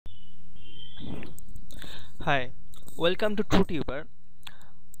Hi, welcome to TrueTuber.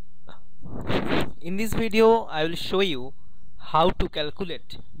 In this video, I will show you how to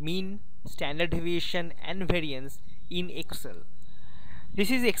calculate mean, standard deviation and variance in Excel. This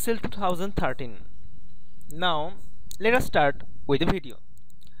is Excel 2013. Now, let us start with the video.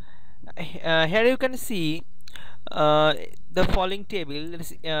 Here you can see uh, the following table.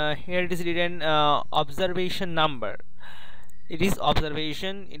 Here it is written observation number. It is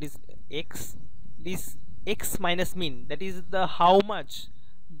observation, it is x. This x minus mean, that is the how much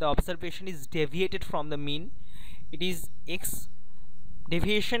the observation is deviated from the mean. It is x.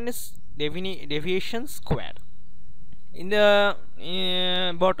 Deviation square. In the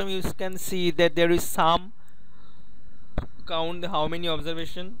bottom you can see that there is sum, count how many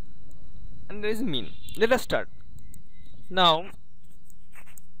observation, and there is mean. Let us start. Now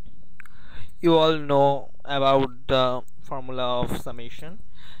you all know about the formula of summation.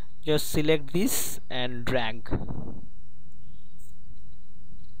 Just select this and drag,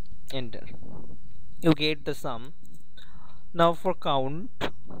 enter, you get the sum. Now for count,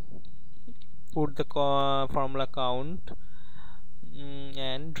 put the formula count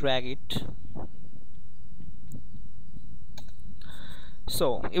and drag it,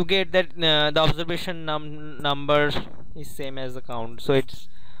 so you get that the observation number is same as the count, so it's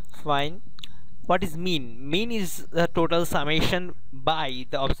fine. What is mean? Mean is the total summation by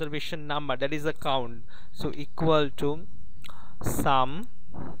the observation number, that is the count, so equal to sum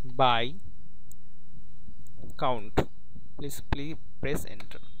by count. Please press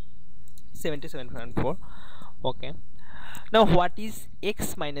enter. 77.4. okay. Now what is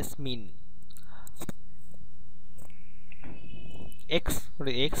x minus mean? X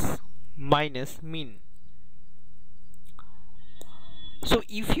minus mean. So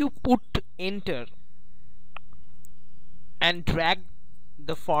if you put enter and drag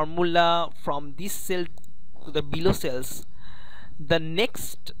the formula from this cell to the below cells, the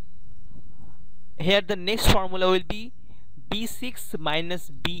next formula will be B6 minus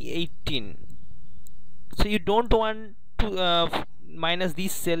B18. So you don't want to minus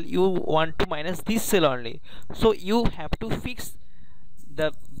this cell, you want to minus this cell only, so you have to fix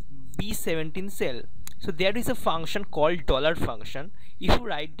the B17 cell. So there is a function called dollar function. If you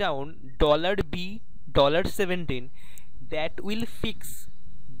write down $B $17, that will fix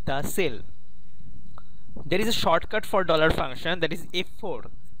the cell. There is a shortcut for dollar function, that is F4.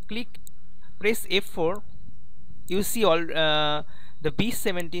 Press F4. You see all the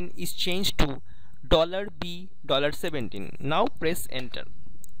B17 is changed to $B $17. Now press enter.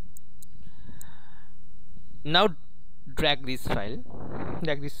 Now drag this cell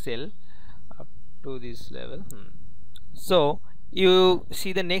up to this level. So you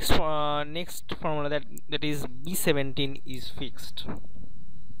see the next formula, that is B17 is fixed.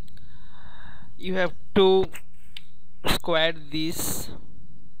 You have to square this,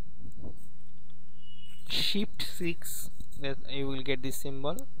 shift 6, that you will get this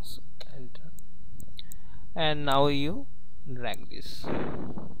symbol, so enter, and now you drag this.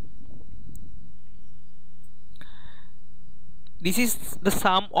 This is the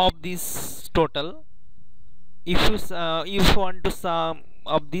sum of this total. If you want to sum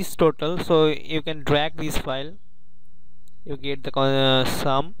of this total, so you can drag this file, you get the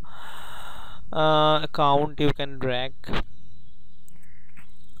sum. Count you can drag.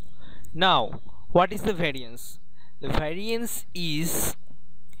 Now what is the variance? The variance is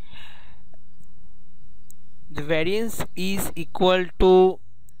equal to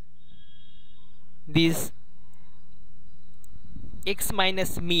this x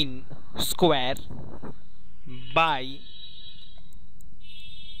minus mean square by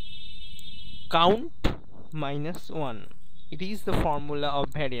count minus 1. It is the formula of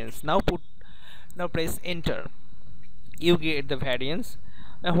variance. Now press enter. You get the variance.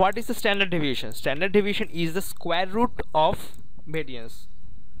 Now what is the standard deviation? Standard deviation is the square root of variance.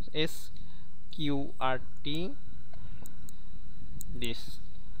 SQRT, this.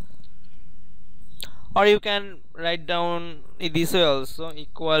 Or you can write down this way also,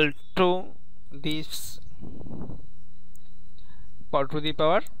 equal to this power to the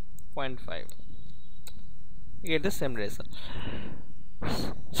power 0.5. You get the same result.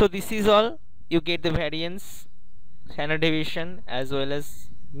 So this is all. You get the variance, standard deviation, as well as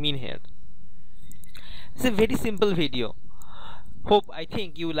mean here. It's a very simple video. I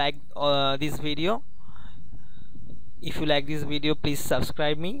think you liked this video. If you like this video, please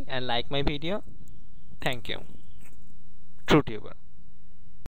subscribe me and like my video. Thank you. TrueTuber.